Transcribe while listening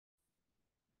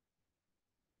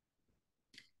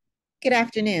Good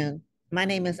afternoon. My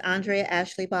name is Andrea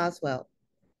Ashley Boswell.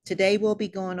 Today we'll be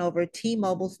going over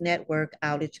T-Mobile's network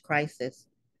outage crisis.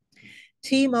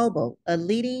 T-Mobile, a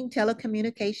leading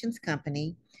telecommunications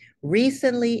company,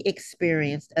 recently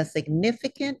experienced a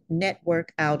significant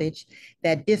network outage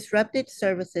that disrupted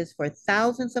services for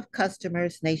thousands of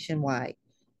customers nationwide.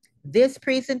 This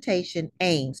presentation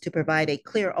aims to provide a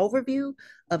clear overview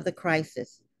of the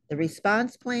crisis, the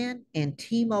response plan, and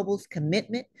T-Mobile's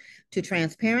commitment to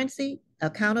transparency,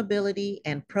 accountability,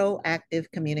 and proactive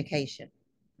communication.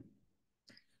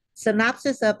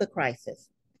 Synopsis of the crisis.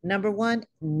 Number one,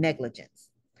 negligence.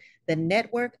 The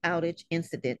network outage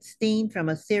incident stemmed from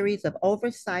a series of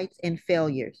oversights and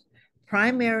failures,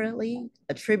 primarily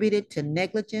attributed to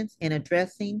negligence in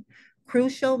addressing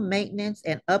crucial maintenance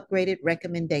and upgraded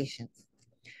recommendations.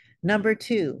 Number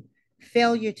two,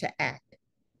 failure to act.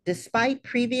 Despite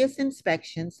previous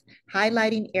inspections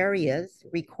highlighting areas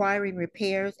requiring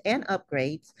repairs and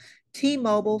upgrades,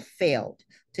 T-Mobile failed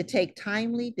to take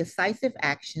timely, decisive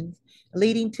actions,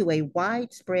 leading to a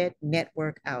widespread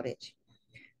network outage.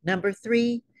 Number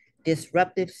three,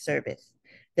 disruptive service.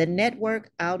 The network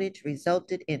outage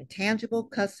resulted in tangible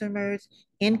customers'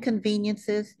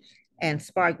 inconveniences and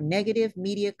sparked negative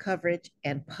media coverage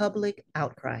and public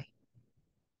outcry.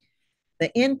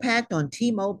 The impact on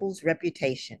T-Mobile's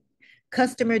reputation,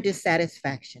 customer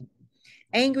dissatisfaction.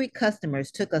 Angry customers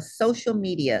took to social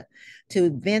media to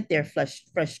vent their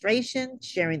frustration,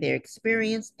 sharing their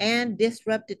experience, and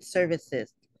disrupted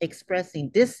services, expressing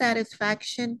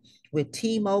dissatisfaction with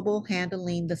T-Mobile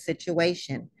handling the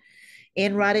situation.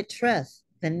 Eroded trust.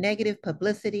 The negative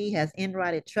publicity has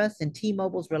eroded trust in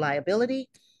T-Mobile's reliability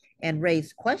and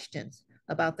raised questions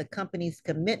about the company's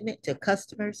commitment to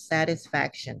customer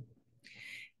satisfaction.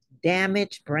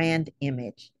 Damaged brand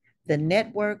image. The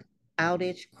network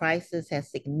outage crisis has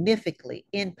significantly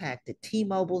impacted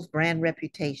T-Mobile's brand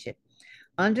reputation,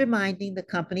 undermining the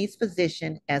company's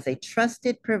position as a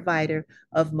trusted provider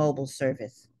of mobile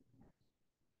service.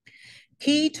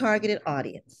 Key targeted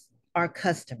audience, our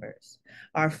customers.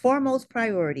 Our foremost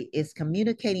priority is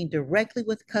communicating directly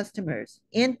with customers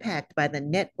impacted by the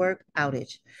network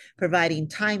outage, providing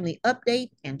timely update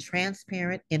and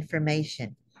transparent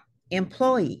information.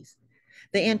 Employees.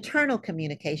 The internal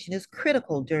communication is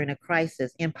critical during a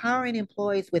crisis, empowering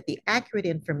employees with the accurate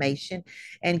information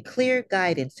and clear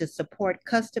guidance to support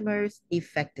customers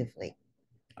effectively.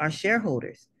 Our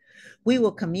shareholders. We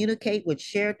will communicate with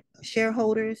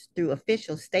shareholders through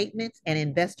official statements and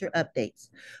investor updates,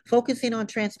 focusing on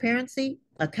transparency,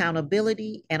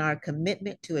 accountability, and our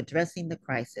commitment to addressing the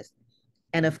crisis.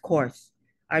 And of course,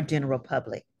 our general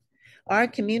public. Our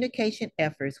communication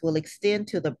efforts will extend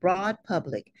to the broad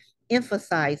public,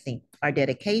 emphasizing our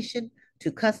dedication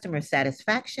to customer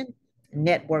satisfaction,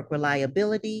 network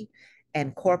reliability,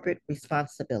 and corporate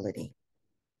responsibility.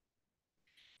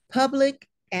 Public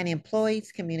and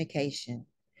employees' communication.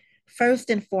 First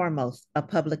and foremost, a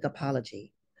public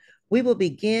apology. We will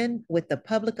begin with the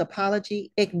public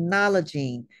apology,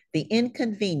 acknowledging the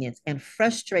inconvenience and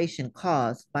frustration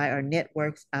caused by our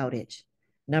network's outage.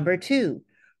 Number two,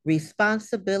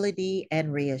 responsibility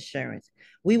and reassurance.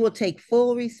 We will take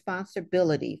full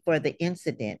responsibility for the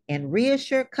incident and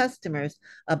reassure customers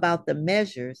about the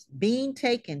measures being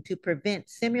taken to prevent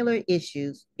similar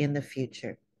issues in the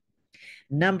future.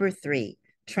 Number three,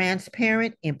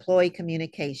 transparent employee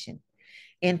communication.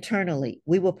 Internally,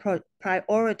 we will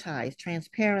prioritize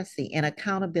transparency and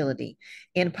accountability,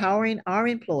 empowering our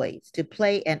employees to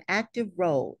play an active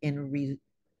role in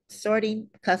restoring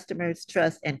customers'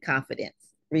 trust and confidence.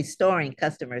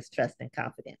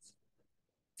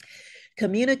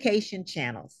 Communication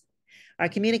channels. Our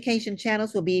communication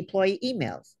channels will be employee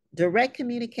emails. Direct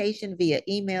communication via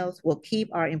emails will keep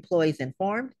our employees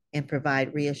informed and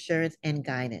provide reassurance and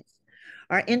guidance.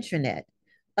 Our intranet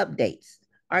updates.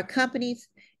 Our company's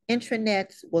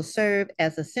intranets will serve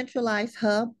as a centralized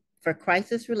hub for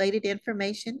crisis-related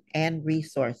information and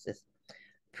resources.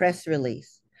 Press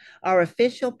release. Our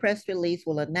official press release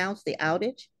will announce the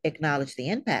outage, acknowledge the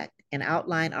impact, and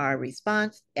outline our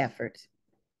response efforts.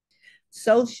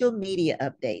 Social media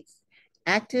updates.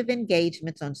 Active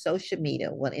engagements on social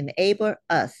media will enable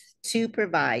us to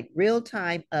provide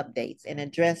real-time updates and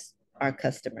address our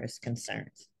customers'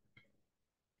 concerns.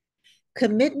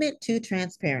 Commitment to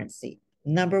transparency.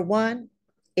 Number one,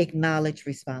 acknowledge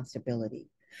responsibility.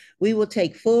 We will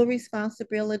take full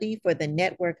responsibility for the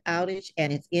network outage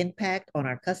and its impact on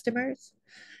our customers.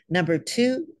 Number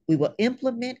two, we will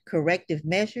implement corrective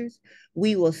measures.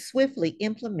 We will swiftly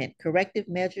implement corrective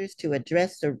measures to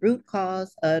address the root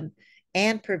cause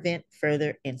and prevent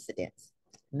further incidents.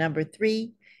 Number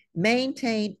three,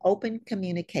 Maintain open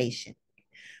communication.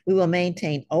 We will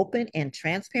maintain open and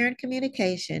transparent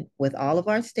communication with all of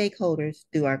our stakeholders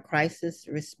through our crisis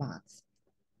response.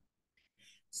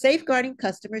 Safeguarding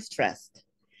customers' trust.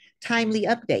 Timely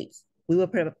updates. We will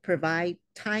provide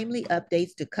timely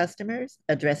updates to customers,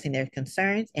 addressing their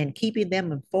concerns and keeping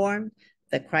them informed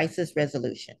the crisis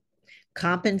resolution.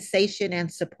 Compensation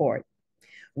and support.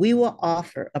 We will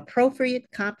offer appropriate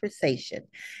compensation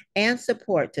and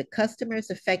support to customers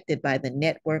affected by the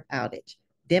network outage,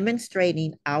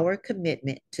 demonstrating our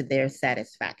commitment to their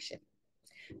satisfaction.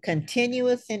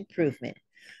 Continuous improvement.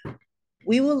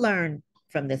 We will learn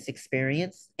from this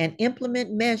experience and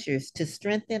implement measures to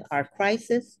strengthen our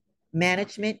crisis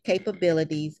management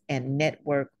capabilities and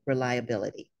network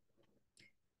reliability.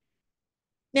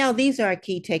 Now, these are our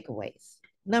key takeaways.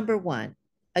 Number one,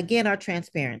 again, our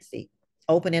transparency.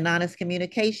 Open and honest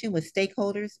communication with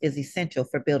stakeholders is essential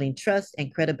for building trust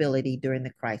and credibility during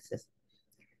the crisis.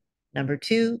 Number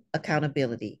two,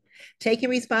 accountability. Taking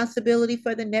responsibility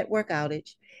for the network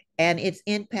outage and its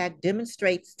impact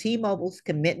demonstrates T-Mobile's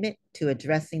commitment to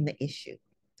addressing the issue.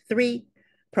 Three,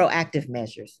 proactive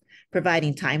measures,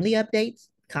 providing timely updates,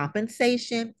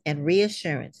 compensation, and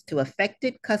reassurance to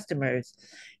affected customers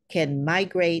can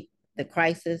migrate the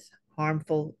crisis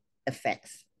harmful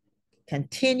effects.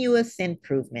 Continuous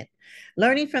improvement.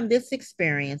 Learning from this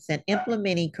experience and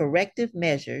implementing corrective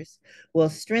measures will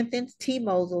strengthen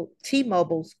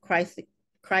T-Mobile's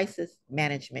crisis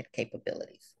management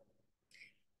capabilities.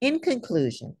 In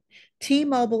conclusion,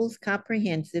 T-Mobile's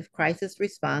comprehensive crisis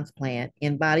response plan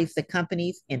embodies the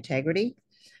company's integrity,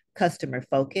 customer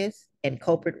focus, and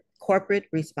corporate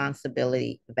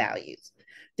responsibility values.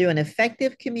 Through an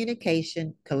effective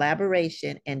communication,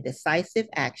 collaboration, and decisive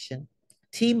action,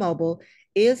 T-Mobile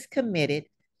is committed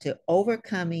to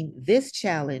overcoming this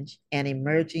challenge and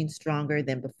emerging stronger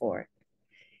than before.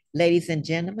 Ladies and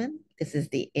gentlemen, this is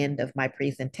the end of my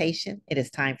presentation. It is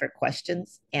time for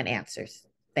questions and answers.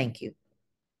 Thank you.